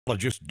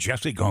Just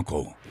Jesse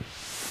Gunkel.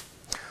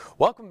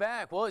 Welcome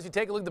back. Well, as you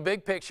take a look at the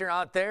big picture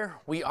out there,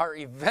 we are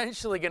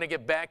eventually going to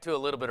get back to a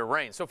little bit of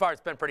rain. So far,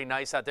 it's been pretty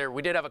nice out there.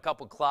 We did have a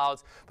couple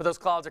clouds, but those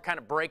clouds are kind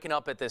of breaking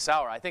up at this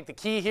hour. I think the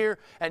key here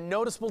and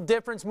noticeable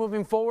difference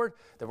moving forward,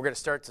 that we're going to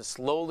start to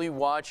slowly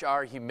watch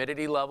our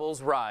humidity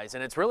levels rise.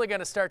 And it's really going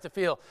to start to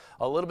feel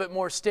a little bit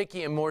more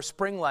sticky and more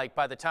spring-like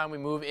by the time we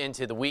move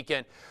into the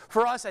weekend.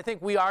 For us, I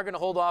think we are going to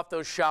hold off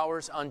those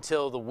showers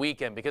until the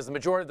weekend because the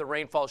majority of the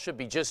rainfall should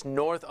be just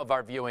north of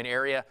our viewing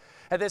area.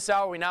 At this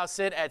hour, we now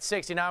sit at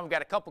 69. We've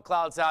got a couple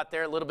clouds out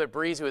there, a little bit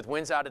breezy with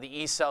winds out of the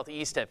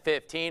east-southeast at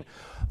 15.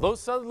 Those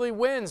southerly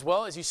winds,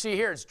 well, as you see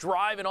here, it's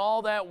driving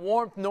all that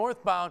warmth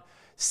northbound.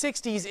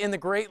 60s in the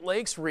Great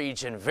Lakes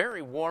region,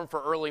 very warm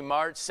for early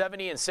March,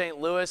 70 in St.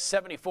 Louis,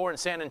 74 in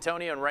San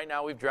Antonio, and right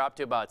now we've dropped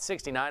to about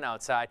 69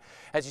 outside.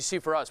 As you see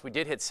for us, we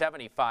did hit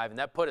 75, and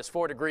that put us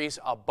 4 degrees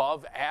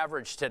above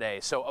average today,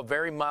 so a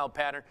very mild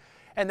pattern.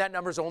 And that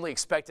number is only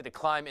expected to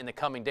climb in the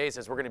coming days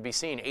as we're going to be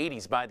seeing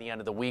 80s by the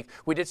end of the week.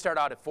 We did start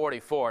out at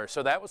 44,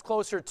 so that was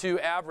closer to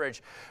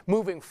average.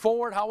 Moving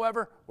forward,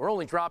 however, we're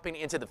only dropping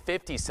into the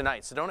 50s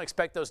tonight, so don't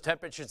expect those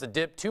temperatures to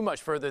dip too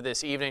much further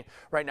this evening.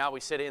 Right now we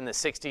sit in the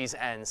 60s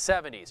and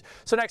 70s.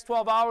 So next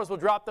 12 hours, we'll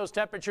drop those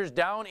temperatures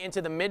down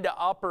into the mid to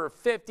upper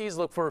 50s.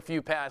 Look for a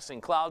few passing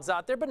clouds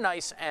out there, but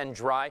nice and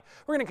dry.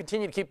 We're going to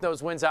continue to keep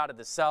those winds out of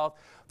the south.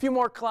 A few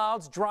more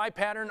clouds, dry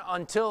pattern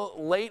until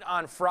late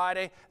on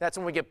Friday. That's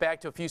when we get back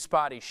to a few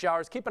spotty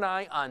showers. Keep an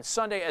eye on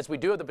Sunday as we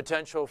do have the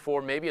potential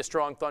for maybe a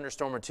strong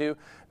thunderstorm or two,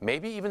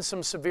 maybe even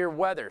some severe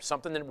weather,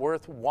 something that's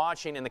worth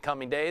watching in the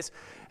coming days.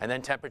 And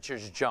then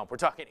temperatures jump. We're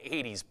talking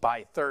 80s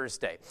by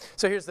Thursday.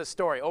 So here's the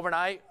story.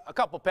 Overnight, a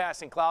couple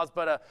passing clouds,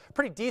 but a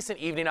pretty decent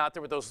evening out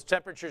there with those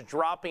temperatures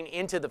dropping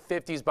into the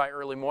 50s by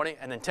early morning,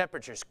 and then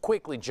temperatures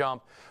quickly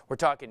jump. We're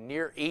talking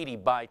near 80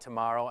 by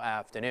tomorrow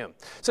afternoon.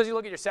 So as you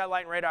look at your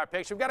satellite and radar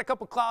picture, we've got a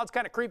couple clouds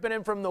kind of creeping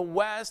in from the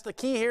west. The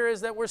key here is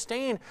that we're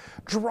staying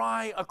dry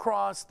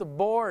across the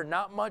board.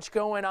 Not much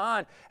going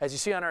on. As you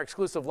see on our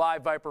exclusive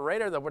live Viper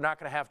radar, that we're not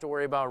going to have to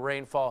worry about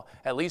rainfall,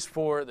 at least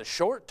for the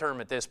short term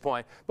at this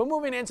point. But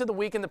moving into the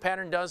weekend, the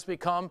pattern does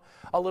become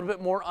a little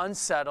bit more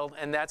unsettled,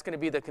 and that's going to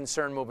be the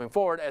concern moving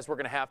forward as we're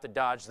going to have to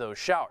dodge those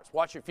showers.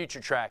 Watch your future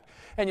track,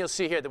 and you'll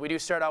see here that we do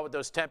start out with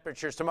those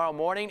temperatures tomorrow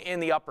morning in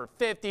the upper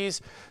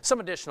 50s. Some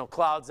additional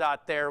clouds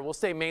out there. We'll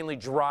stay mainly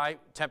dry.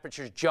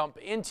 Temperatures jump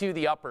into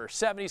the upper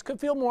 70s. Could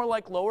feel more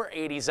like lower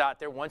 80s out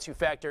there once you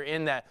factor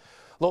in that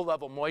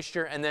low-level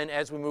moisture. And then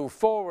as we move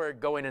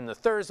forward, going into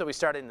Thursday, we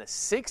start in the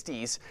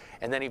 60s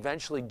and then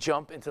eventually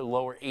jump into the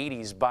lower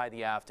 80s by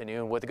the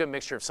afternoon with a good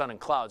mixture of sun and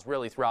clouds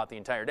really throughout the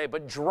entire day,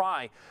 but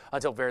dry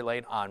until very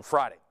late on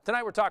Friday.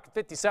 Tonight we're talking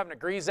 57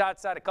 degrees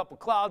outside, a couple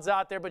clouds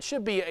out there, but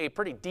should be a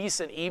pretty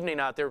decent evening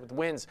out there with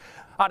winds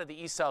out of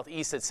the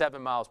east-southeast at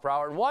 7 miles per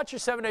hour. And watch your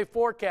 7-day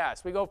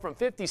forecast. We go from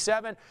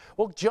 57,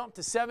 we'll jump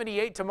to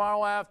 78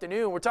 tomorrow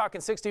afternoon. We're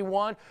talking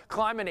 61,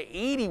 climbing to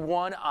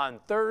 81 on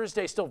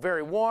Thursday. Still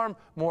very warm.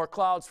 More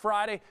clouds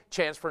Friday,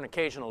 chance for an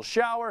occasional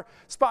shower.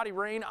 Spotty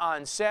rain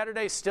on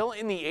Saturday, still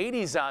in the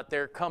 80s out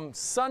there. Come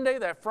Sunday,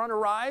 that front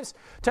arrives.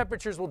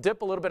 Temperatures will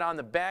dip a little bit on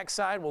the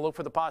backside. We'll look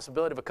for the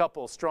possibility of a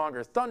couple of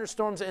stronger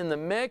thunderstorms in the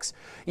mix,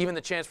 even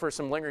the chance for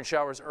some lingering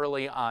showers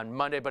early on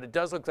Monday, but it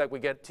does look like we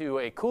get to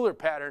a cooler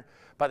pattern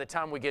by the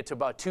time we get to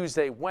about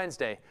Tuesday,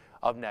 Wednesday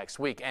of next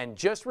week. And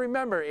just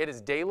remember, it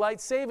is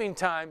daylight saving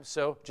time,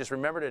 so just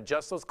remember to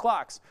adjust those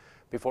clocks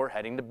before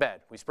heading to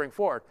bed. We spring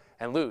forward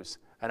and lose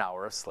an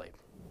hour of sleep.